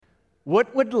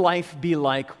What would life be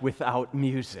like without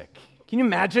music? Can you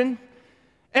imagine?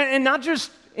 And not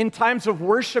just in times of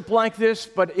worship like this,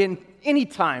 but in any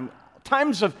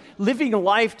times of living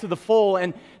life to the full.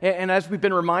 And as we've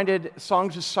been reminded,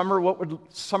 songs of summer, what would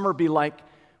summer be like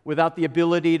without the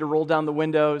ability to roll down the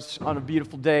windows on a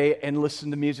beautiful day and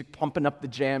listen to music pumping up the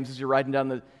jams as you're riding down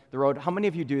the road? How many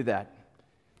of you do that?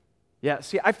 Yeah,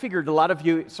 see, I figured a lot of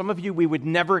you, some of you we would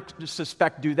never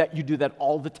suspect do that. You do that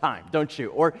all the time, don't you?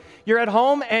 Or you're at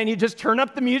home and you just turn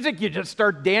up the music, you just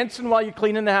start dancing while you're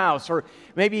cleaning the house, or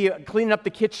maybe cleaning up the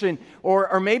kitchen,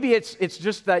 or maybe it's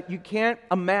just that you can't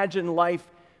imagine life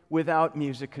without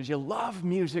music because you love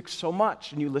music so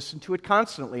much and you listen to it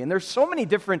constantly. And there's so many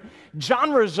different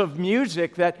genres of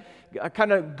music that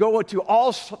kind of go to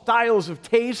all styles of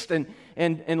taste and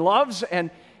loves. And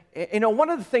you know, one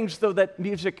of the things, though, that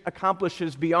music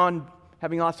accomplishes beyond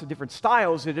having lots of different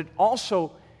styles, it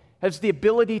also has the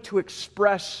ability to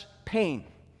express pain.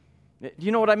 Do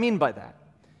you know what I mean by that?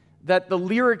 That the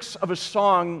lyrics of a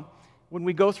song, when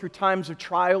we go through times of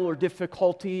trial or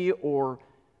difficulty or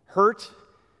hurt,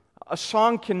 a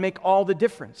song can make all the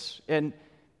difference. And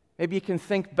maybe you can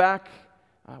think back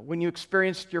when you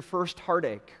experienced your first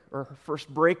heartache or first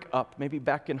breakup, maybe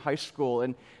back in high school,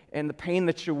 and the pain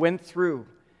that you went through.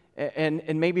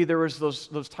 And maybe there was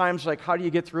those times like, how do you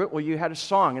get through it? Well, you had a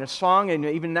song, and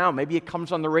even now, maybe it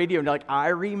comes on the radio, and you're like, I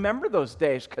remember those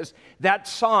days, because that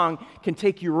song can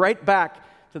take you right back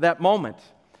to that moment.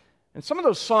 And some of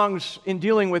those songs, in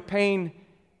dealing with pain,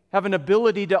 have an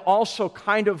ability to also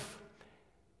kind of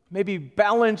maybe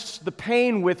balance the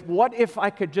pain with, what if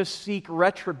I could just seek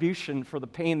retribution for the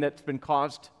pain that's been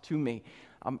caused to me?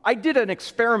 I did an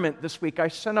experiment this week. I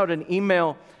sent out an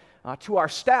email to our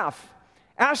staff,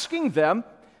 asking them,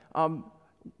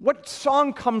 what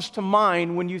song comes to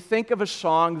mind when you think of a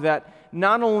song that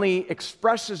not only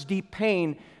expresses deep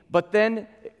pain, but then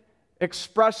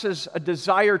expresses a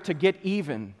desire to get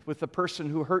even with the person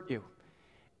who hurt you?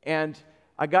 And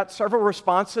I got several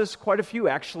responses, quite a few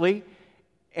actually,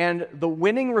 and the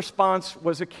winning response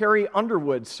was a Carrie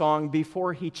Underwood song,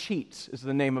 Before He Cheats is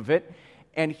the name of it.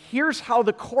 And here's how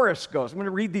the chorus goes. I'm going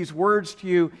to read these words to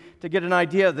you to get an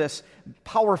idea of this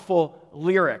powerful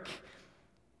lyric.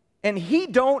 And he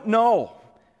don't know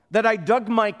that I dug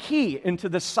my key into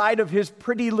the side of his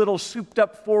pretty little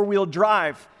souped-up four-wheel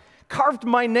drive, carved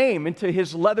my name into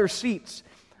his leather seats.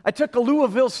 I took a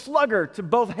Louisville Slugger to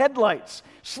both headlights,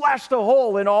 slashed a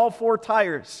hole in all four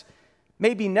tires.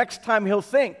 Maybe next time he'll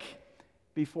think,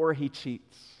 before he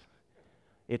cheats.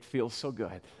 It feels so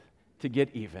good to get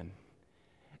even.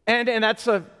 And that's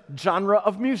a genre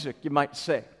of music, you might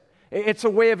say. It's a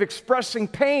way of expressing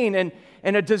pain and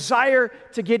a desire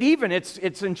to get even. It's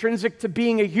intrinsic to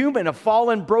being a human, a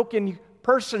fallen, broken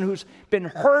person who's been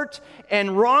hurt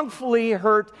and wrongfully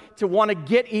hurt, to want to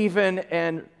get even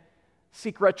and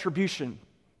seek retribution.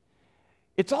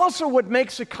 It's also what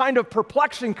makes it kind of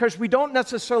perplexing, because we don't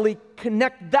necessarily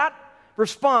connect that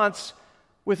response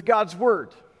with God's Word.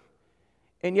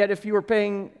 And yet, if you were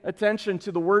paying attention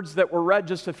to the words that were read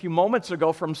just a few moments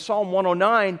ago from Psalm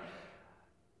 109,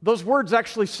 those words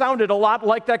actually sounded a lot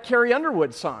like that Carrie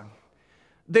Underwood song.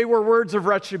 They were words of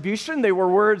retribution. They were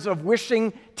words of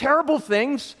wishing terrible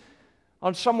things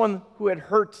on someone who had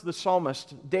hurt the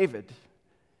psalmist, David.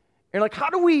 And like, how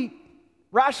do we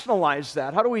rationalize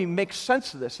that? How do we make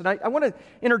sense of this? And I want to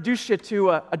introduce you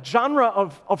to a genre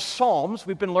of Psalms.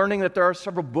 We've been learning that there are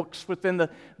several books within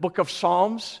the book of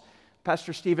Psalms.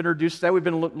 Pastor Steve introduced that. We've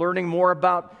been learning more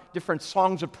about different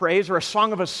songs of praise, or a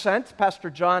song of ascent. Pastor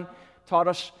John taught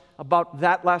us about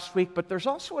that last week. But there's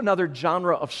also another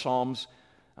genre of Psalms,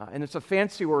 and it's a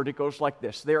fancy word. It goes like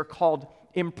this. They are called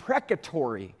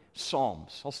imprecatory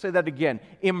Psalms. I'll say that again.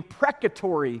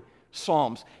 Imprecatory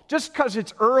Psalms. Just because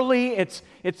it's early, it's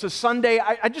a Sunday,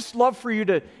 I just love for you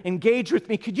to engage with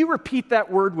me. Could you repeat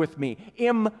that word with me?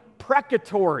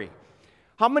 Imprecatory.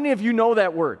 How many of you know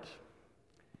that word?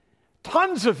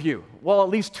 Tons of you. Well, at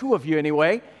least two of you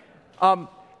anyway.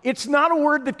 It's not a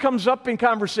word that comes up in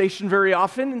conversation very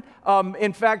often.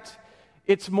 In fact,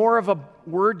 it's more of a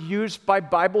word used by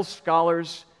Bible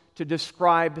scholars to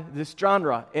describe this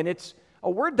genre. And it's a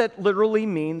word that literally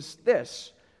means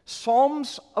this: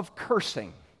 Psalms of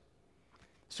cursing.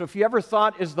 So if you ever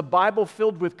thought, is the Bible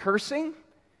filled with cursing?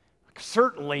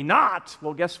 Certainly not.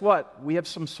 Well, guess what? We have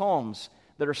some Psalms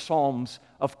that are Psalms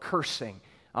of cursing.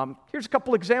 Here's a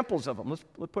couple examples of them.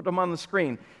 Let's put them on the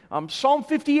screen. Psalm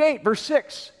 58, verse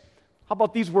 6. How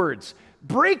about these words?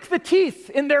 Break the teeth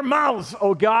in their mouths,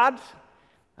 O God.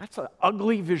 That's an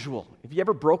ugly visual. Have you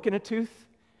ever broken a tooth?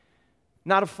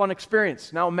 Not a fun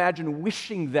experience. Now imagine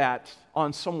wishing that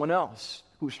on someone else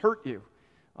who's hurt you.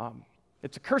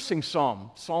 It's a cursing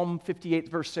psalm. Psalm 58,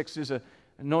 verse 6 is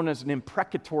known as an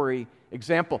imprecatory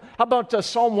example. How about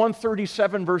Psalm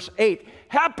 137, verse 8?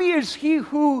 Happy is he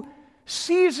who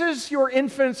seizes your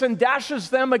infants and dashes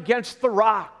them against the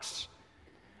rocks.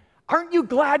 Aren't you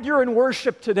glad you're in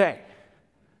worship today?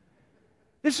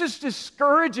 This is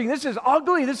discouraging. This is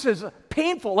ugly. This is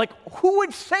painful. Like, who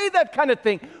would say that kind of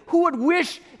thing? Who would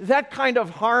wish that kind of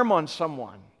harm on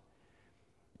someone?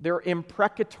 They're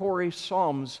imprecatory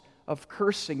psalms of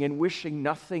cursing and wishing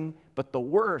nothing but the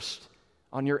worst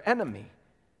on your enemy.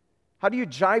 How do you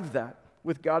jive that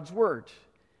with God's Word?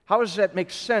 How does that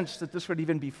make sense that this would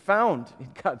even be found in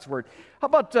God's Word? How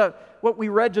about what we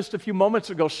read just a few moments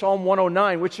ago, Psalm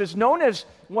 109, which is known as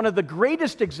one of the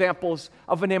greatest examples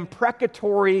of an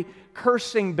imprecatory,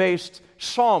 cursing-based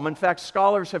psalm. In fact,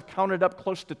 scholars have counted up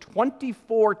close to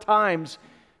 24 times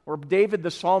where David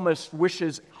the psalmist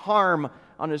wishes harm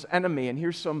on his enemy. And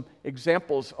here's some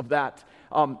examples of that.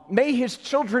 May his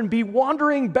children be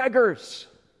wandering beggars.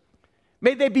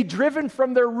 May they be driven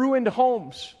from their ruined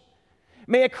homes.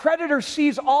 May a creditor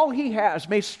seize all he has.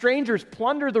 May strangers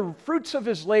plunder the fruits of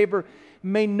his labor.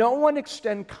 May no one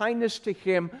extend kindness to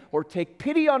him or take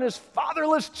pity on his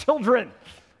fatherless children.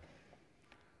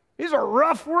 These are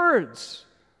rough words,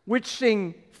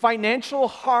 wishing financial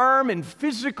harm and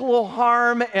physical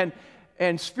harm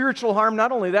and spiritual harm.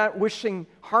 Not only that, wishing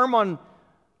harm on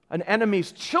an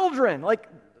enemy's children. Like,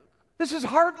 this is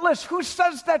heartless. Who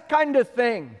says that kind of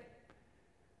thing?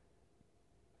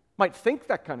 Might think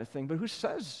that kind of thing, but who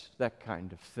says that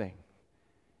kind of thing?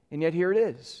 And yet here it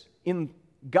is, in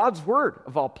God's Word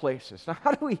of all places. Now,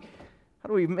 how do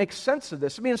we make sense of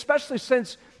this? I mean, especially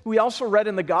since we also read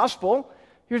in the gospel,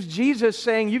 here's Jesus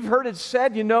saying, you've heard it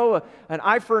said, an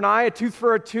eye for an eye, a tooth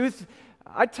for a tooth.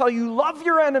 I tell you, love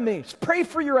your enemies, pray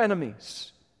for your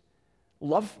enemies.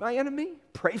 Love my enemy?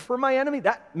 Pray for my enemy?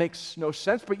 That makes no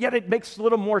sense, but yet it makes a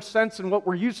little more sense in what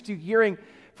we're used to hearing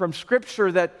from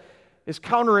Scripture that is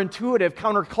counterintuitive,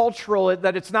 countercultural,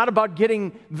 that it's not about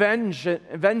getting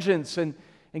vengeance and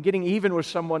getting even with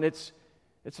someone. It's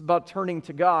about turning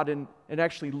to God and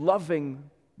actually loving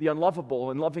the unlovable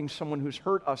and loving someone who's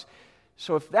hurt us.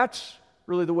 So if that's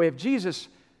really the way of Jesus,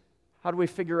 how do we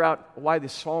figure out why the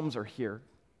Psalms are here?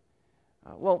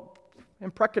 Well,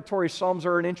 imprecatory Psalms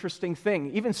are an interesting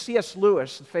thing. Even C.S.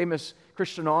 Lewis, the famous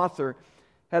Christian author,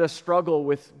 had a struggle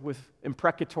with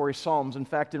imprecatory psalms. In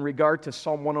fact, in regard to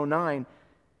Psalm 109,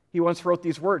 he once wrote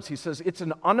these words. He says, it's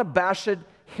an unabashed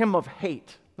hymn of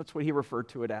hate. That's what he referred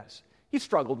to it as. He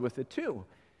struggled with it too.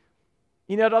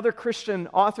 Yet other Christian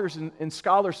authors and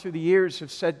scholars through the years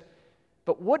have said,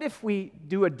 but what if we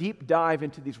do a deep dive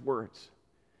into these words?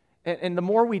 And the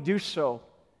more we do so,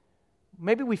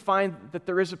 maybe we find that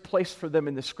there is a place for them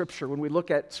in the Scripture when we look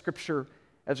at Scripture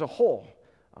as a whole.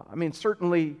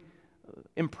 Certainly,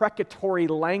 imprecatory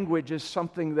language is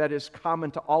something that is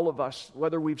common to all of us.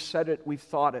 Whether we've said it, we've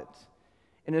thought it.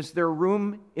 And is there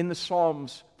room in the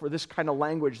Psalms for this kind of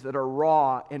language that are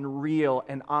raw and real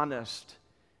and honest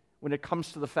when it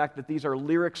comes to the fact that these are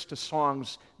lyrics to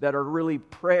songs that are really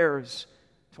prayers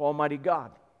to Almighty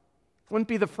God? It wouldn't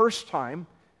be the first time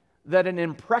that an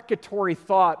imprecatory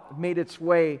thought made its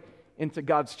way into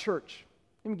God's church.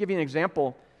 Let me give you an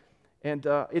example. And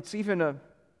it's even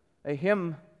a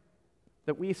hymn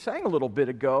that we sang a little bit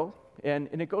ago, and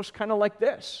it goes kind of like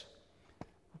this.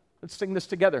 Let's sing this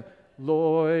together.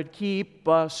 Lord, keep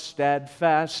us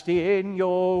steadfast in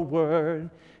your word.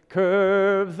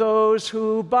 Curb those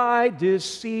who by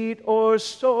deceit or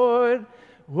sword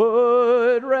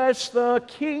would wrest the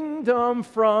kingdom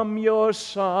from your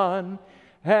Son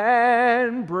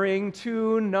and bring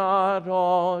to naught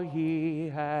all he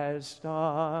has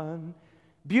done.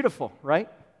 Beautiful, right?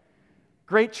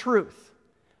 Great truth.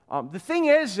 The thing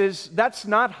is that's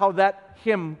not how that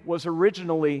hymn was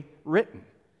originally written.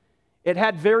 It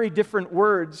had very different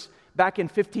words back in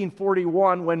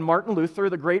 1541 when Martin Luther,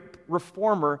 the great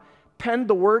reformer, penned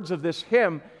the words of this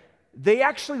hymn. They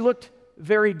actually looked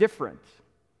very different.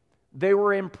 They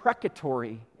were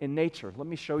imprecatory in nature. Let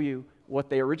me show you what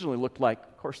they originally looked like.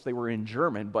 Of course, they were in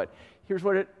German, but here's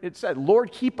what it said.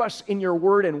 Lord, keep us in your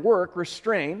word and work,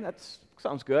 restrain, that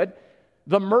sounds good,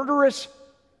 the murderous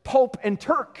Pope and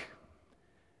Turk,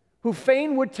 who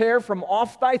fain would tear from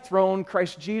off thy throne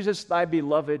Christ Jesus, thy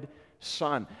beloved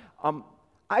Son.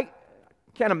 I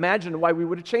can't imagine why we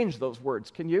would have changed those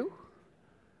words. Can you?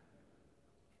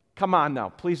 Come on now,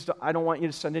 please, I don't want you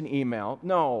to send an email.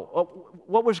 No,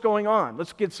 what was going on?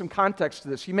 Let's give some context to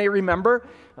this. You may remember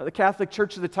the Catholic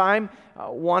Church of the time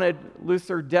wanted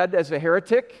Luther dead as a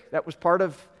heretic. That was part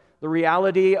of the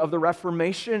reality of the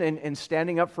Reformation and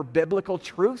standing up for biblical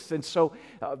truth. And so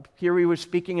here he was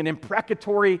speaking an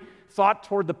imprecatory thought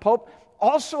toward the Pope.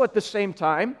 Also at the same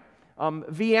time,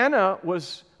 Vienna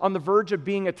was on the verge of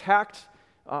being attacked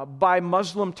by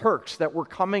Muslim Turks that were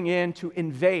coming in to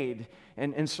invade.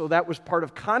 And so that was part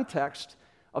of context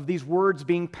of these words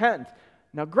being penned.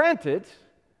 Now granted,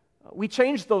 we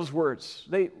changed those words.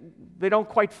 They don't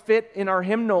quite fit in our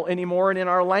hymnal anymore and in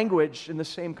our language in the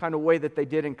same kind of way that they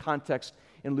did in context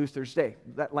in Luther's day.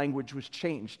 That language was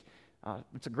changed.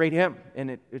 It's a great hymn,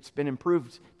 and it's been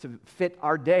improved to fit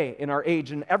our day and our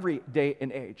age and every day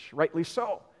and age, rightly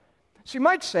so. So you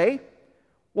might say,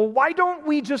 well, why don't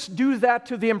we just do that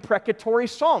to the imprecatory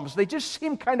psalms? They just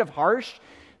seem kind of harsh.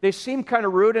 They seem kind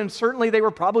of rude, and certainly they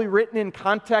were probably written in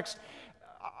context.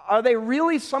 Are they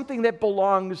really something that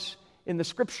belongs in the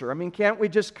Scripture? I mean, can't we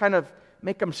just kind of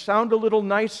make them sound a little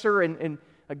nicer? And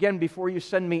again, before you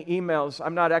send me emails,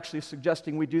 I'm not actually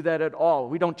suggesting we do that at all.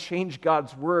 We don't change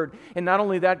God's Word. And not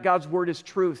only that, God's Word is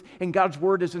truth, and God's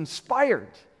Word is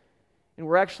inspired. And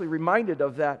we're actually reminded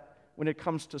of that when it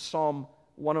comes to Psalm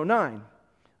 109.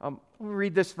 Let me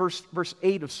read this verse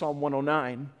 8 of Psalm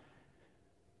 109. It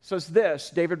says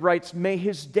this, David writes, "May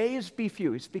his days be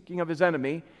few." He's speaking of his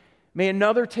enemy. "May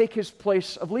another take his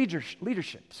place of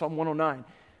leadership." Psalm 109.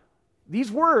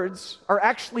 These words are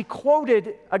actually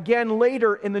quoted again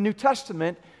later in the New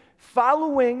Testament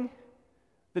following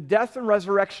the death and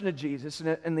resurrection of Jesus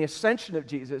and the ascension of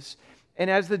Jesus.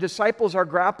 And as the disciples are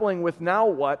grappling with now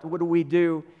what do we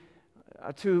do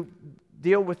to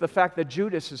deal with the fact that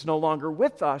Judas is no longer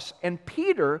with us? And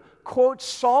Peter quotes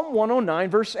Psalm 109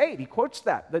 verse 8. He quotes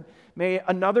that may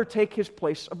another take his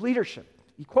place of leadership.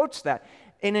 He quotes that.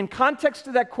 And in context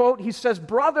to that quote, he says,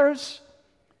 "Brothers,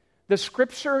 the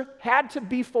Scripture had to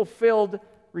be fulfilled,"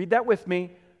 read that with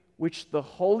me, "which the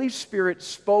Holy Spirit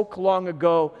spoke long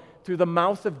ago through the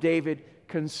mouth of David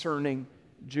concerning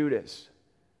Judas."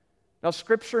 Now,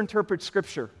 Scripture interprets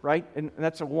Scripture, right? And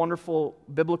that's a wonderful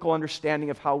biblical understanding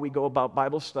of how we go about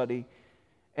Bible study.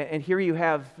 And here you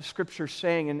have Scripture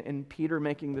saying, and Peter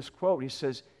making this quote, he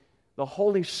says, "The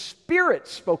Holy Spirit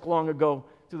spoke long ago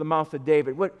through the mouth of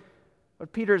David." What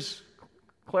Peter's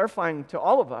clarifying to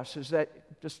all of us is that,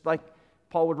 just like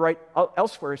Paul would write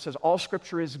elsewhere, he says, all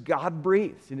Scripture is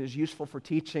God-breathed and is useful for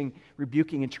teaching,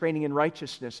 rebuking, and training in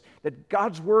righteousness. That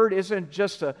God's Word isn't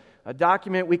just a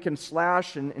document we can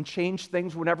slash and change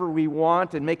things whenever we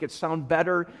want and make it sound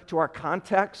better to our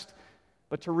context,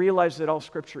 but to realize that all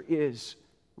Scripture is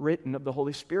written of the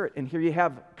Holy Spirit. And here you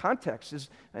have context.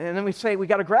 And then we say, we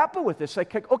got to grapple with this.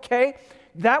 Like, okay,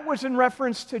 that was in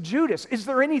reference to Judas. Is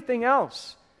there anything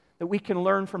else that we can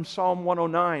learn from Psalm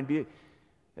 109?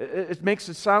 It makes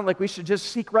it sound like we should just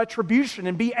seek retribution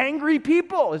and be angry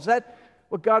people. Is that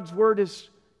what God's Word is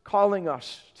calling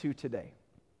us to today?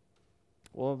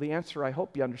 Well, the answer, I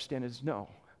hope you understand, is no.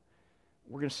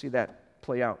 We're going to see that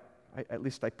play out. At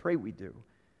least I pray we do.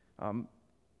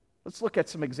 Let's look at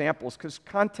some examples, because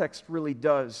context really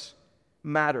does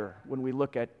matter when we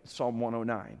look at Psalm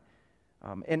 109.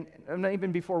 And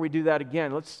even before we do that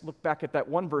again, let's look back at that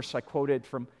one verse I quoted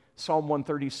from Psalm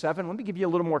 137. Let me give you a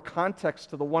little more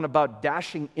context to the one about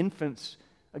dashing infants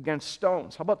against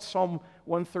stones. How about Psalm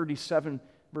 137,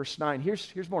 verse 9?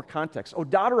 Here's more context. "O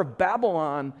daughter of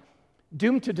Babylon,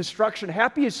 doomed to destruction,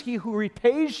 happy is he who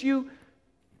repays you,"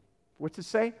 what's it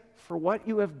say? "For what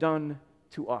you have done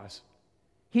to us.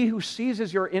 He who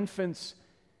seizes your infants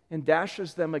and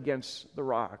dashes them against the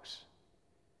rocks."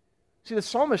 See, the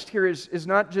psalmist here is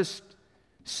not just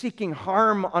seeking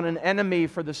harm on an enemy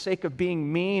for the sake of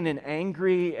being mean and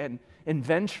angry and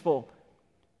vengeful.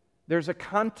 There's a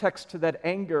context to that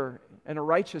anger, and a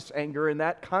righteous anger, and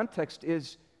that context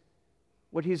is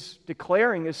what he's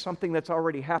declaring is something that's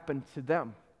already happened to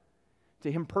them,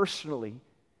 to him personally.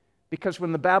 Because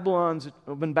when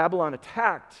Babylon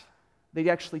attacked, they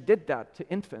actually did that to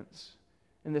infants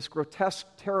in this grotesque,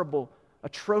 terrible,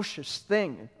 atrocious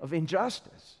thing of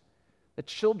injustice, that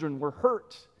children were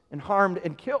hurt and harmed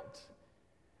and killed.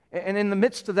 And in the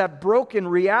midst of that broken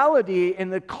reality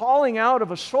and the calling out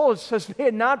of a soul, it says, "May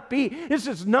it not be. This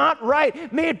is not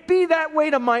right. May it be that way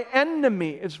to my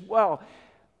enemy as well."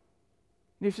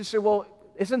 And if you say, "Well,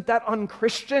 isn't that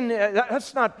unchristian?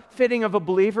 That's not fitting of a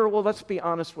believer." Well, let's be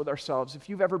honest with ourselves. If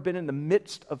you've ever been in the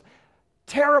midst of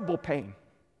terrible pain,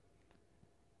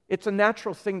 it's a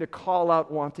natural thing to call out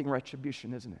wanting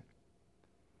retribution, isn't it?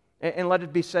 And let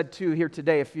it be said, too, here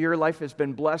today, if your life has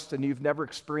been blessed and you've never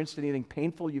experienced anything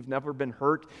painful, you've never been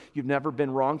hurt, you've never been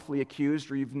wrongfully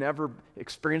accused, or you've never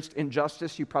experienced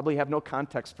injustice, you probably have no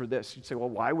context for this. You'd say, "Well,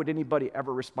 why would anybody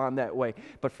ever respond that way?"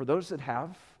 But for those that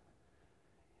have,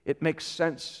 it makes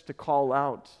sense to call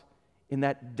out in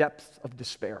that depth of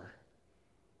despair.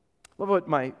 I love what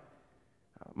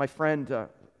my friend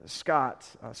Scott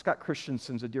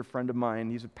Christensen's a dear friend of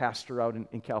mine. He's a pastor out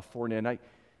in California, and I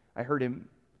heard him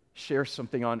share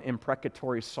something on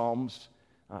imprecatory psalms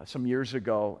some years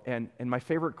ago, and my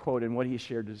favorite quote in what he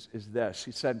shared is this.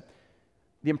 He said,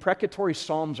 "The imprecatory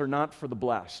psalms are not for the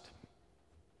blessed.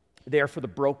 They are for the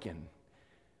broken.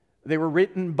 They were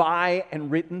written by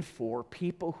and written for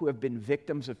people who have been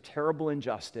victims of terrible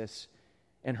injustice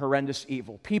and horrendous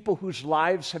evil, people whose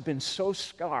lives have been so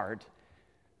scarred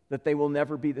that they will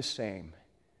never be the same.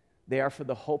 They are for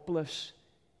the hopeless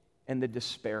and the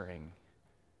despairing."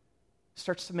 It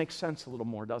starts to make sense a little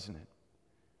more, doesn't it?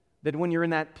 That when you're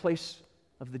in that place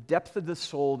of the depth of the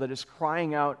soul that is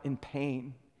crying out in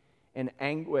pain and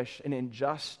anguish and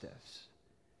injustice,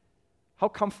 how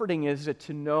comforting is it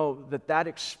to know that that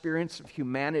experience of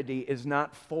humanity is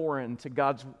not foreign to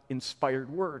God's inspired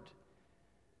word,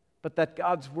 but that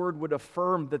God's word would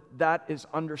affirm that that is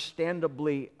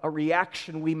understandably a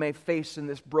reaction we may face in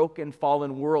this broken,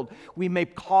 fallen world. We may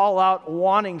call out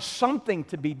wanting something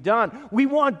to be done. We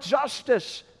want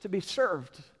justice to be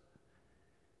served.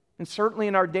 And certainly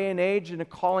in our day and age, in a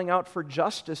calling out for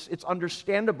justice, it's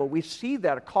understandable. We see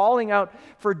that, a calling out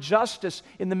for justice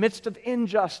in the midst of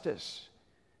injustice.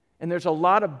 And there's a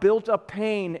lot of built-up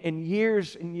pain and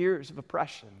years of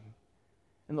oppression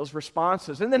and those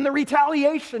responses. And then the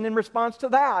retaliation in response to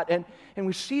that. And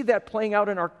we see that playing out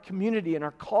in our community, in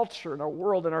our culture, in our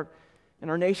world, in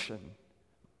our nation.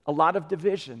 A lot of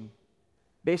division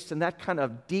based on that kind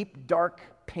of deep, dark,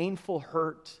 painful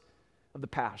hurt of the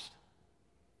past.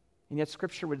 And yet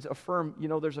Scripture would affirm,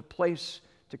 there's a place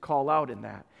to call out in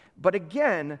that. But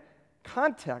again,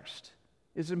 context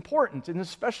is important, and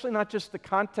especially not just the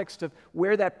context of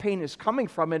where that pain is coming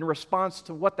from in response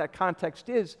to what that context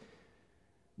is,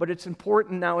 but it's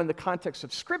important now in the context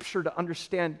of Scripture to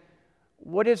understand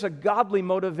what is a godly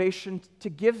motivation to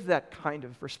give that kind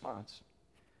of response.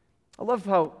 I love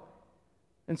how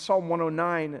in Psalm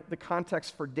 109, the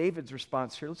context for David's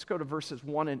response here, let's go to verses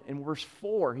 1 and verse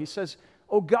 4. He says,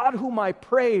 "O God, whom I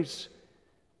praise,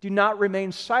 do not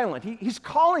remain silent." He's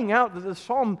calling out that the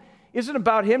psalm isn't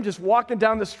about him just walking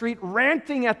down the street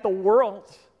ranting at the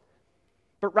world,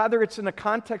 but rather it's in a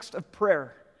context of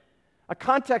prayer, a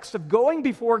context of going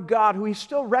before God, who he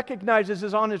still recognizes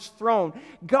is on his throne,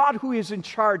 God who is in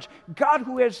charge, God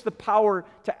who has the power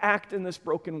to act in this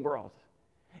broken world.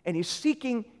 And he's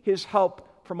seeking his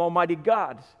help from Almighty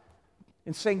God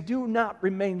and saying, "Do not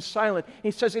remain silent." And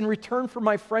he says, "In return for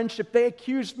my friendship, they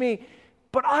accused me,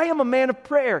 but I am a man of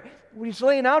prayer." What he's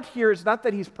laying out here is not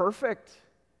that he's perfect,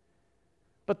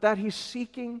 but that he's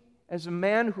seeking as a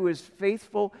man who is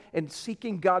faithful and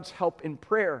seeking God's help in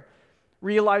prayer,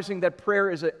 realizing that prayer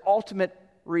is an ultimate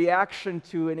reaction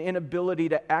to an inability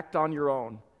to act on your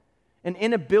own, an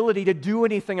inability to do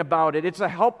anything about it. It's a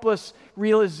helpless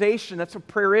realization. That's what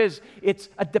prayer is. It's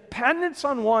a dependence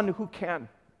on one who can.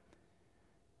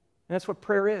 And that's what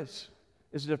prayer is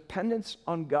a dependence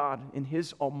on God in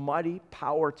his almighty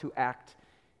power to act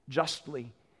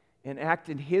justly and act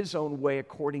in his own way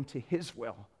according to his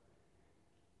will.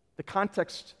 The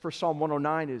context for Psalm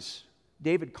 109 is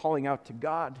David calling out to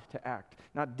God to act,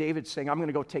 not David saying, "I'm going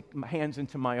to go take my hands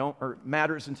into my own, or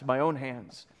matters into my own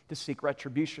hands to seek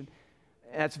retribution."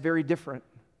 That's very different.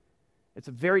 It's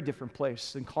a very different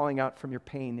place than calling out from your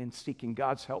pain and seeking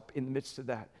God's help in the midst of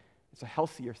that. It's a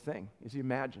healthier thing, as you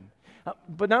imagine.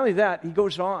 But not only that, he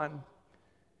goes on.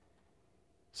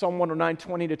 Psalm 109,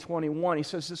 20 to 21, he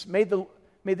says,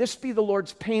 May this be the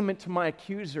Lord's payment to my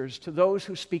accusers, to those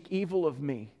who speak evil of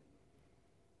me."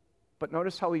 But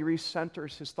notice how he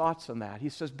recenters his thoughts on that. He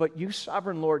says, "But you,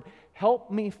 sovereign Lord,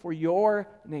 help me for your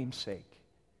name's sake.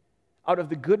 Out of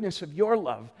the goodness of your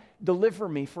love, deliver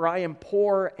me, for I am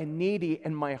poor and needy,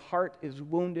 and my heart is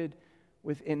wounded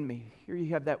within me." Here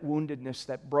you have that woundedness,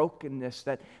 that brokenness,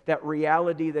 that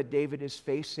reality that David is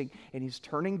facing, and he's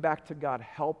turning back to God.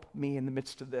 "Help me in the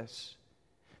midst of this.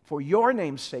 For your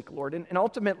name's sake, Lord." And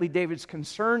ultimately, David's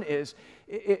concern is,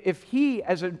 if he,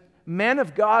 as a man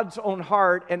of God's own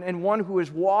heart and one who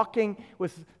is walking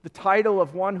with the title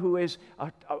of one who is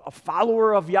a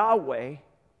follower of Yahweh,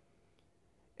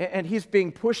 and he's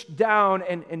being pushed down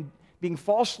and being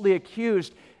falsely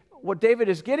accused, what David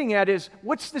is getting at is,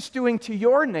 what's this doing to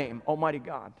your name, Almighty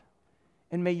God?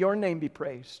 And may your name be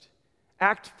praised.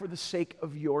 Act for the sake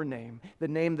of your name, the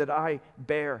name that I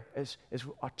bear as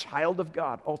a child of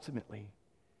God, ultimately.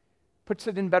 Puts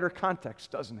it in better context,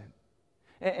 doesn't it?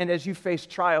 And as you face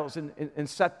trials and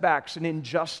setbacks and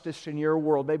injustice in your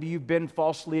world, maybe you've been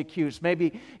falsely accused,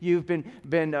 maybe you've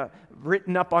been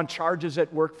written up on charges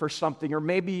at work for something, or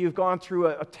maybe you've gone through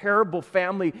a terrible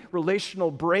family relational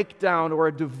breakdown or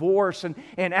a divorce and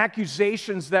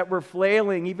accusations that were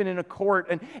flailing even in a court,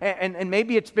 and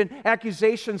maybe it's been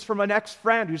accusations from an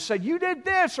ex-friend who said, you did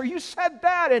this or you said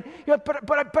that, and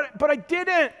but I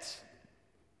didn't.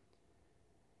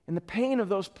 And the pain of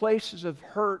those places of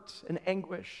hurt and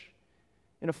anguish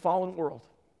in a fallen world,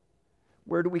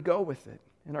 where do we go with it?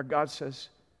 And our God says,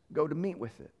 go to meet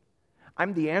with it.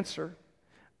 I'm the answer.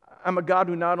 I'm a God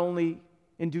who not only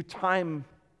in due time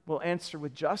will answer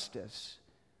with justice,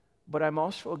 but I'm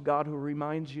also a God who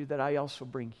reminds you that I also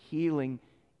bring healing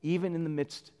even in the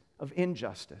midst of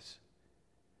injustice.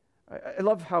 I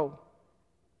love how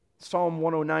Psalm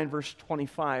 109, verse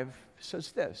 25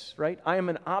 says this, right? I am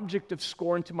an object of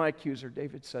scorn to my accuser,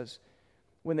 David says.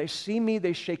 When they see me,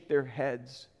 they shake their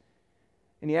heads.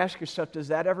 And you ask yourself, does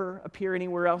that ever appear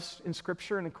anywhere else in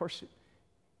Scripture? And of course,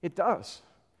 it does.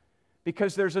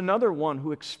 Because there's another one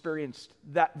who experienced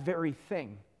that very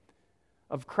thing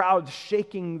of crowds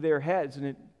shaking their heads. And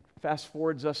it fast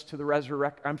forwards us to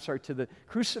the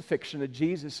crucifixion of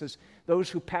Jesus as those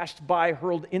who passed by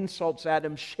hurled insults at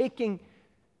him, shaking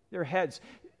their heads.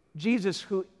 Jesus,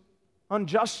 who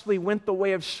unjustly went the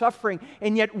way of suffering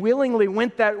and yet willingly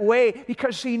went that way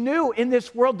because he knew in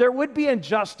this world there would be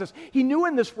injustice. He knew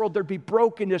in this world there'd be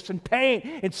brokenness and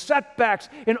pain and setbacks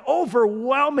and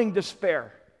overwhelming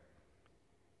despair.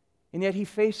 And yet he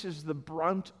faces the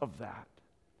brunt of that.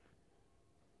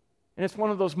 And it's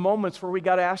one of those moments where we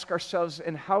got to ask ourselves,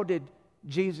 and how did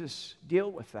Jesus deal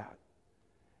with that?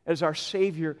 As our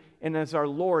Savior and as our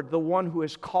Lord, the one who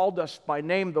has called us by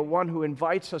name, the one who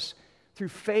invites us through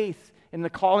faith in the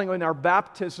calling in our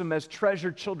baptism as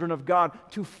treasured children of God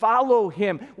to follow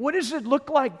him. What does it look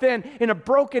like then in a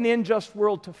broken, unjust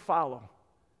world to follow?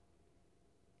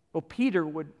 Well, Peter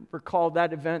would recall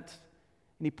that event,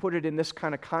 and he put it in this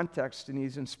kind of context, and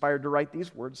he's inspired to write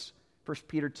these words. 1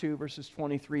 Peter 2, verses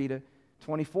 23 to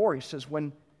 24. He says,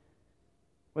 when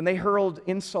they hurled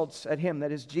insults at him,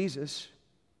 that is Jesus,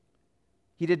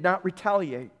 he did not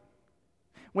retaliate.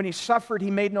 When he suffered,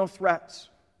 he made no threats.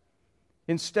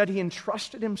 Instead, he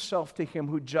entrusted himself to him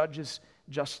who judges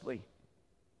justly.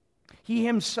 He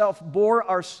himself bore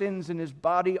our sins in his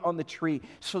body on the tree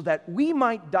so that we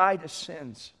might die to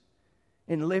sins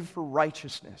and live for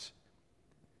righteousness.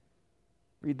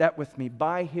 Read that with me.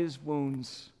 By his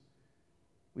wounds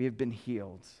we have been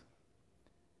healed.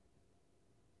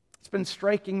 It's been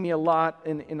striking me a lot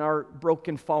in our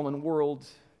broken, fallen world,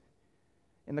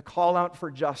 in the call out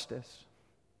for justice,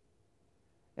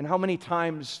 and how many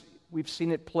times we've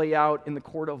seen it play out in the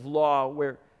court of law,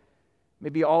 where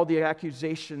maybe all the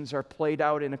accusations are played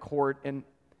out in a court, and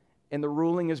the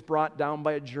ruling is brought down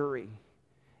by a jury,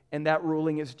 and that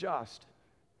ruling is just.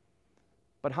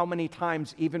 But how many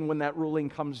times, even when that ruling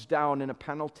comes down and a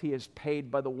penalty is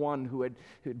paid by the one who had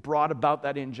brought about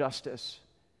that injustice,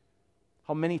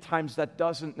 how many times that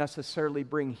doesn't necessarily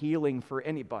bring healing for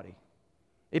anybody?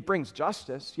 It brings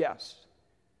justice, yes,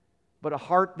 but a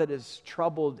heart that is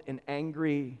troubled and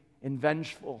angry and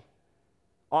vengeful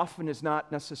often is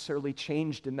not necessarily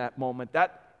changed in that moment.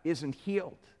 That isn't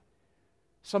healed.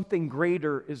 Something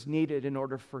greater is needed in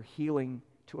order for healing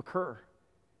to occur,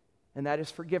 and that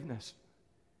is forgiveness.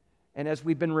 And as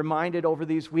we've been reminded over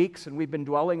these weeks, and we've been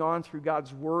dwelling on through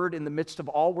God's Word in the midst of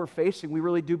all we're facing, we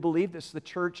really do believe this. The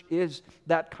church is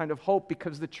that kind of hope,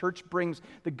 because the church brings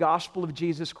the gospel of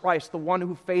Jesus Christ, the one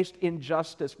who faced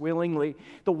injustice willingly,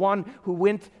 the one who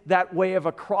went that way of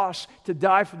a cross to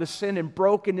die for the sin and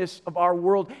brokenness of our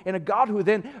world, and a God who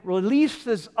then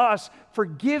releases us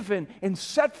forgiven and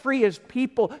set free as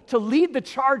people to lead the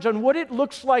charge on what it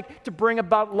looks like to bring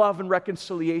about love and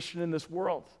reconciliation in this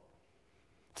world.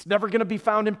 It's never going to be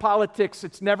found in politics.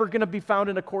 It's never going to be found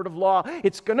in a court of law.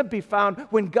 It's going to be found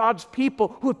when God's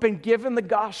people who have been given the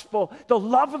gospel, the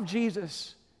love of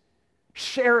Jesus,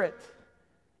 share it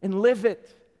and live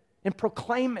it and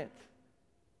proclaim it.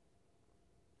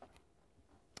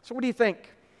 So what do you think?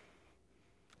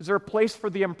 Is there a place for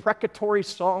the imprecatory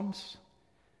Psalms,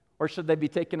 or should they be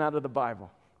taken out of the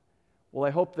Bible? Well,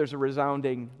 I hope there's a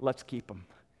resounding, let's keep them,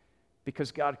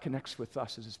 because God connects with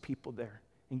us as his people there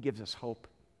and gives us hope,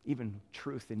 even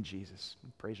truth in Jesus. We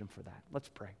praise him for that. Let's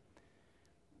pray.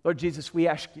 Lord Jesus, we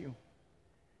ask you,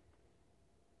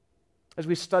 as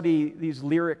we study these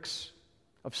lyrics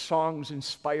of songs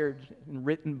inspired and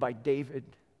written by David,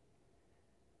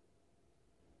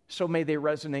 so may they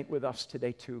resonate with us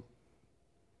today too.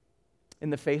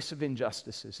 In the face of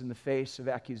injustices, in the face of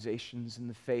accusations, in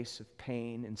the face of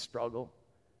pain and struggle,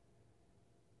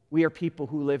 We are people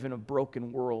who live in a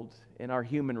broken world, and our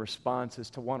human response is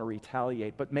to want to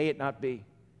retaliate. But may it not be.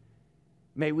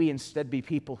 May we instead be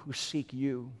people who seek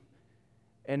you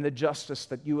and the justice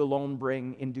that you alone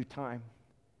bring in due time.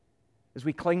 As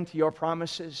we cling to your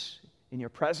promises in your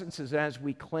presence, as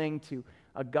we cling to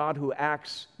a God who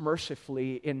acts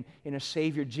mercifully in a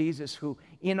Savior Jesus who,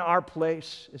 in our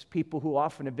place, as people who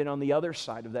often have been on the other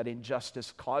side of that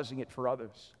injustice, causing it for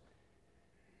others.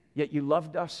 Yet you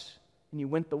loved us and you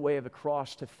went the way of the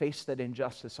cross to face that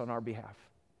injustice on our behalf.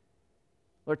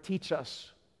 Lord, teach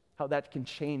us how that can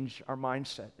change our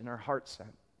mindset and our heart set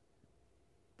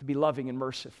to be loving and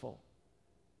merciful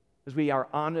as we are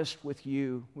honest with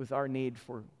you with our need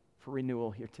for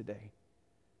renewal here today.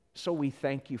 So we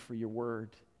thank you for your word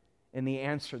and the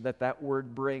answer that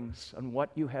word brings on what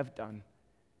you have done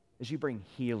as you bring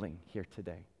healing here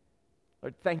today.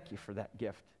 Lord, thank you for that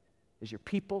gift as your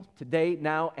people today,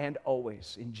 now, and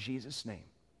always. In Jesus' name,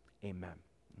 amen.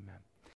 Amen.